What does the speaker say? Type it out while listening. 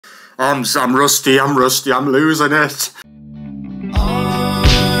I'm rusty, I'm losing it.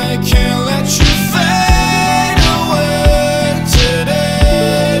 I can't let you fade away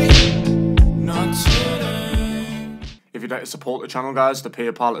today. Not today. If you'd like to support the channel, guys, the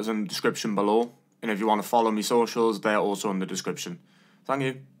PayPal is in the description below. And if you want to follow me socials, they're also in the description. Thank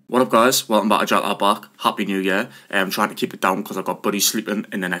you. What up, guys? Welcome back to Jack That Back. Happy New Year. I'm trying to keep it down because I've got buddies sleeping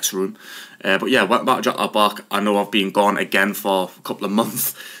in the next room. But yeah, welcome back to Jack That Back. I know I've been gone again for a couple of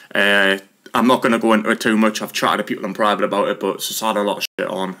months. I'm not going to go into it too much. I've chatted to people in private about it, but it's just had a lot of shit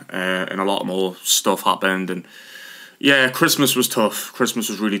on. And a lot more stuff happened. And yeah, Christmas was tough. Christmas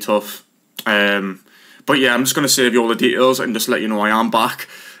was really tough. But yeah, I'm just going to save you all the details and just let you know I am back.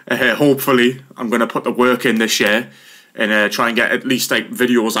 Hopefully, I'm going to put the work in this year and try and get at least like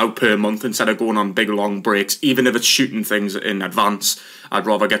videos out per month instead of going on big long breaks. Even if it's shooting things in advance, I'd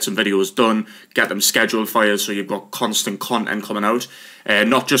rather get some videos done, get them scheduled for you so you've got constant content coming out.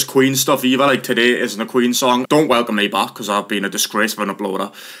 Not just Queen stuff either, like today isn't a Queen song. Don't welcome me back because I've been a disgrace of an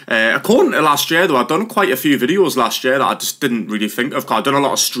uploader. According to last year though, I've done quite a few videos last year that I just didn't really think of. I've done a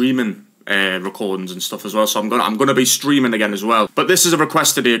lot of streaming recordings and stuff as well, so I'm gonna be streaming again as well. But this is a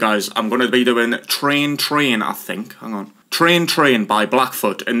request today, guys. I'm gonna be doing Train, I think. Hang on. Train by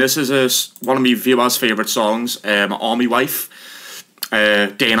Blackfoot, and this is one of my viewers' favourite songs. Army Wife,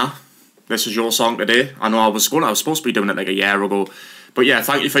 Dana. This is your song today. I know I was supposed to be doing it like a year ago, but yeah,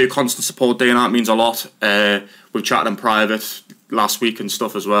 thank you for your constant support, Dana. It means a lot. We've chatted in private last week and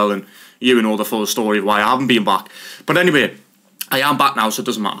stuff as well, and you know the full story of why I haven't been back. But anyway, I am back now, so it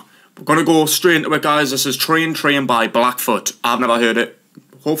doesn't matter. We're going to go straight into it, guys. This is Train by Blackfoot. I've never heard it.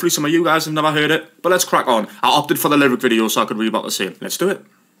 Hopefully some of you guys have never heard it. But let's crack on. I opted for the lyric video so I could read about the same. Let's do it.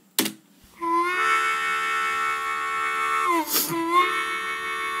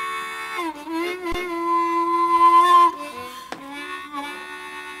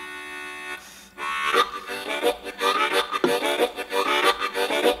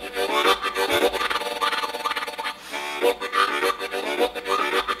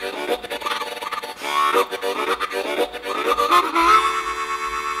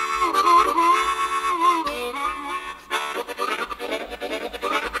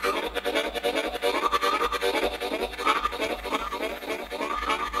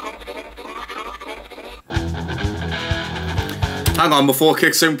 Hang on, before it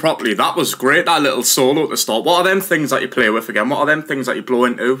kicks in properly, that was great, that little solo at the start. What are them things that you play with again? What are them things that you blow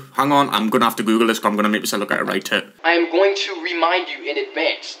into? Hang on, I'm going to have to Google this because I'm going to make myself look at it right here. I am going to remind you in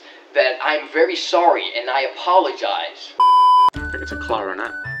advance that I'm very sorry and I apologize. I think it's a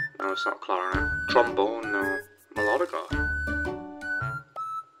clarinet. No, it's not clarinet. Trombone, no. Melodica.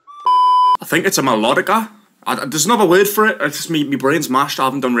 I think it's a melodica. There's another word for it. It's just my brain's mashed. I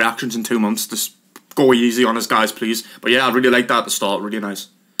haven't done reactions in 2 months. Just go easy on us, guys, please. But yeah, I really like that at the start. Really nice.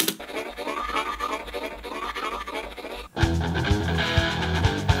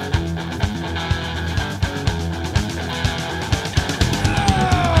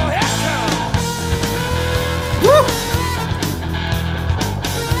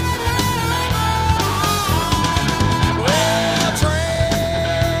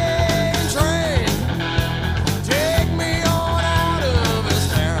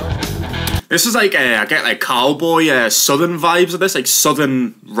 This is like, I get like cowboy, southern vibes of this, like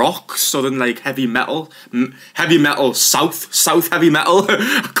southern rock, southern like heavy metal, south heavy metal.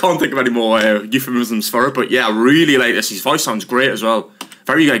 I can't think of any more euphemisms for it, but yeah, I really like this. His voice sounds great as well.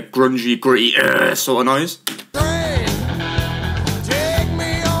 Very like grungy, gritty sort of noise.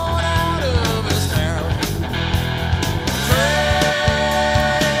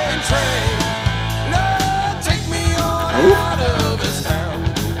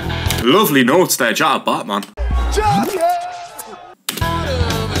 Lovely notes there, Jack That Back, man.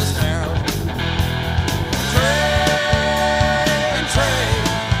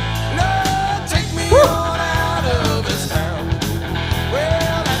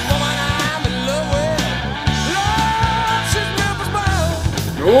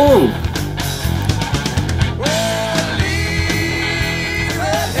 Oh!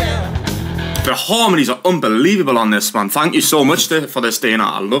 The harmonies are unbelievable on this, man. Thank you so much for this, Dana.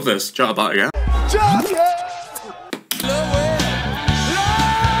 I love this. Chat about it again.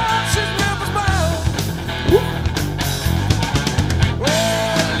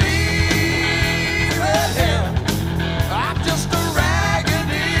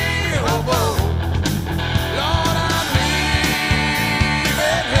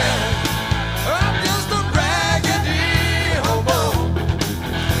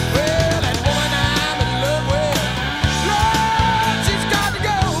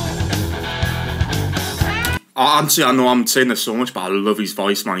 Fancy, I know I'm saying this so much, but I love his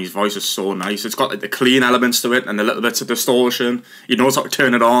voice, man. His voice is so nice. It's got like the clean elements to it and the little bits of distortion. You know how to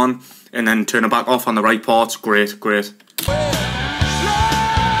turn it on and then turn it back off on the right parts. Great, great.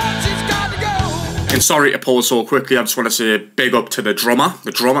 And sorry to pause so quickly, I just want to say big up to the drummer.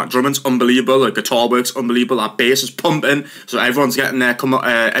 Drumming's unbelievable. The guitar work's unbelievable. That bass is pumping, so everyone's getting their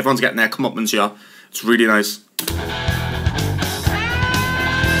comeuppance here. It's really nice.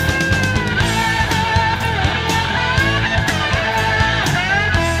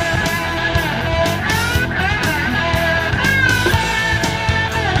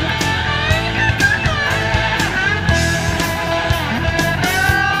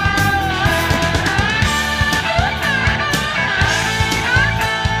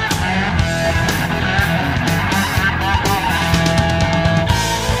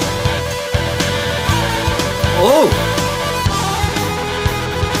 Oh!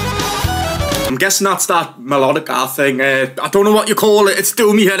 I'm guessing that's that melodic thing. I don't know what you call it. It's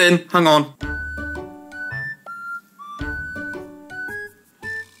doing me head in. Hang on.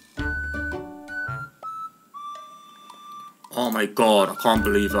 Oh my god, I can't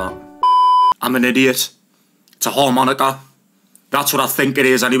believe that. I'm an idiot. It's a harmonica. That's what I think it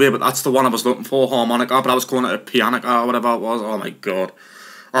is anyway, but that's the one I was looking for, harmonica, but I was calling it a pianica or whatever it was. Oh my god.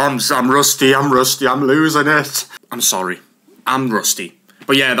 I'm rusty, I'm losing it. I'm sorry, I'm rusty.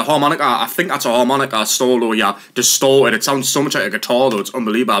 But yeah, the harmonica, I think that's a harmonica solo, yeah, distorted. It sounds so much like a guitar though, it's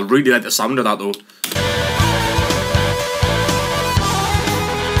unbelievable. I really like the sound of that though.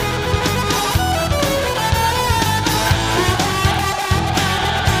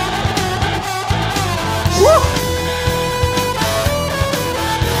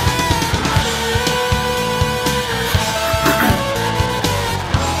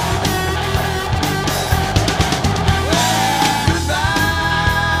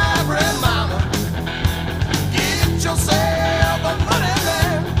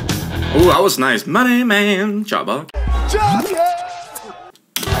 Ooh, that was nice. Money man, Jabba.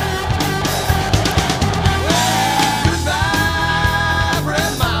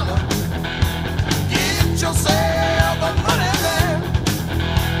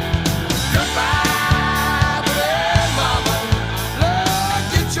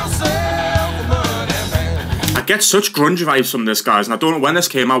 I get such grunge vibes from this, guys, and I don't know when this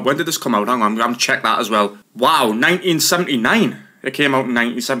came out. When did this come out? Hang on, I'm going to check that as well. Wow, 1979. It came out in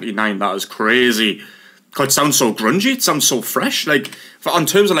 1979. That is crazy. God, it sounds so grungy. It sounds so fresh. Like, in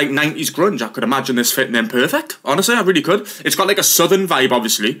terms of like 90s grunge, I could imagine this fitting in perfect. Honestly, I really could. It's got like a southern vibe,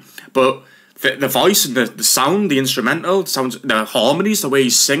 obviously, but the voice and the sound, the instrumental, the harmonies, the way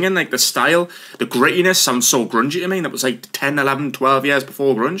he's singing, like the style, the grittiness sounds so grungy to me. That was like 10, 11, 12 years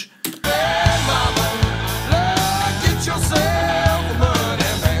before grunge.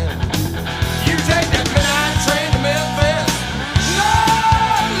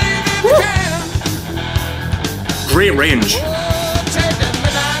 Great range.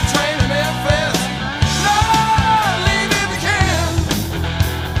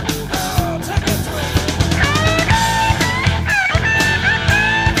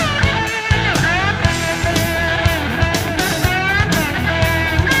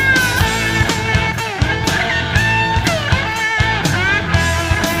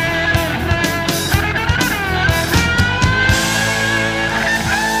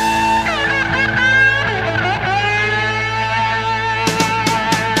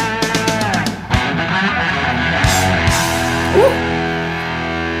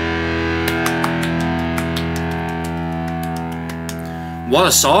 What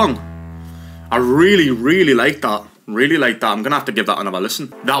a song. I really like that. Really like that. I'm going to have to give that another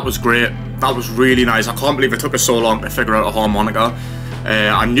listen. That was great. That was really nice. I can't believe it took us so long to figure out a harmonica.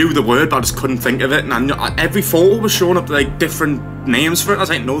 I knew the word, but I just couldn't think of it. And every photo was showing up like different names for it. I was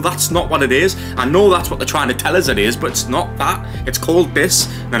like, no, that's not what it is. I know that's what they're trying to tell us it is, but it's not that. It's called this.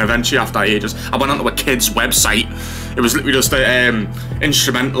 And then eventually, after ages, I went onto a kid's website. It was literally just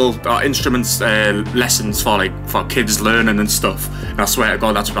instruments lessons for kids learning and stuff. And I swear to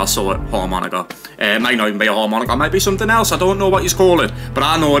God, that's what I saw at harmonica. It might not even be a harmonica. It might be something else. I don't know what you call it, but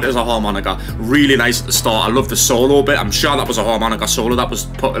I know it is a harmonica. Really nice at the start. I love the solo bit. I'm sure that was a harmonica solo. That was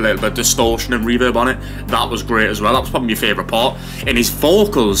put a little bit of distortion and reverb on it. That was great as well. That was probably my favourite part. And his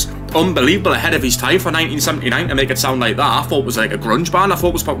vocals, unbelievable, ahead of his time for 1979 to make it sound like that. I thought it was like a grunge band. I thought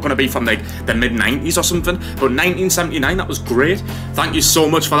it was probably going to be from like the mid-90s or something. But 1979, that was great. Thank you so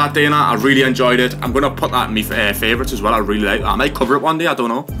much for that, Dana. I really enjoyed it. I'm going to put that in my favourites as well. I really like that. I might cover it one day. I don't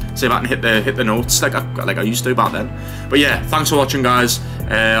know. See if I can hit the notes like I used to back then. But yeah, thanks for watching, guys.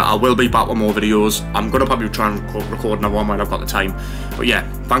 I will be back with more videos. I'm going to probably try and record another one when I've got the time. But yeah,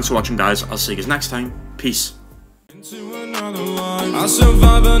 thanks for watching, guys. I'll see you guys next time. Peace. To another life, I'll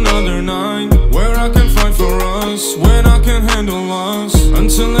survive another night where I can fight for us, when I can handle us,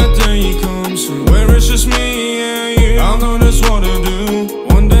 until that day comes where it's just me and you. I'll know just what to do,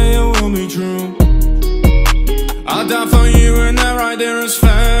 one day it will be true. I'll die for you and that right there is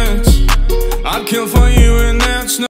facts. I'd kill for you and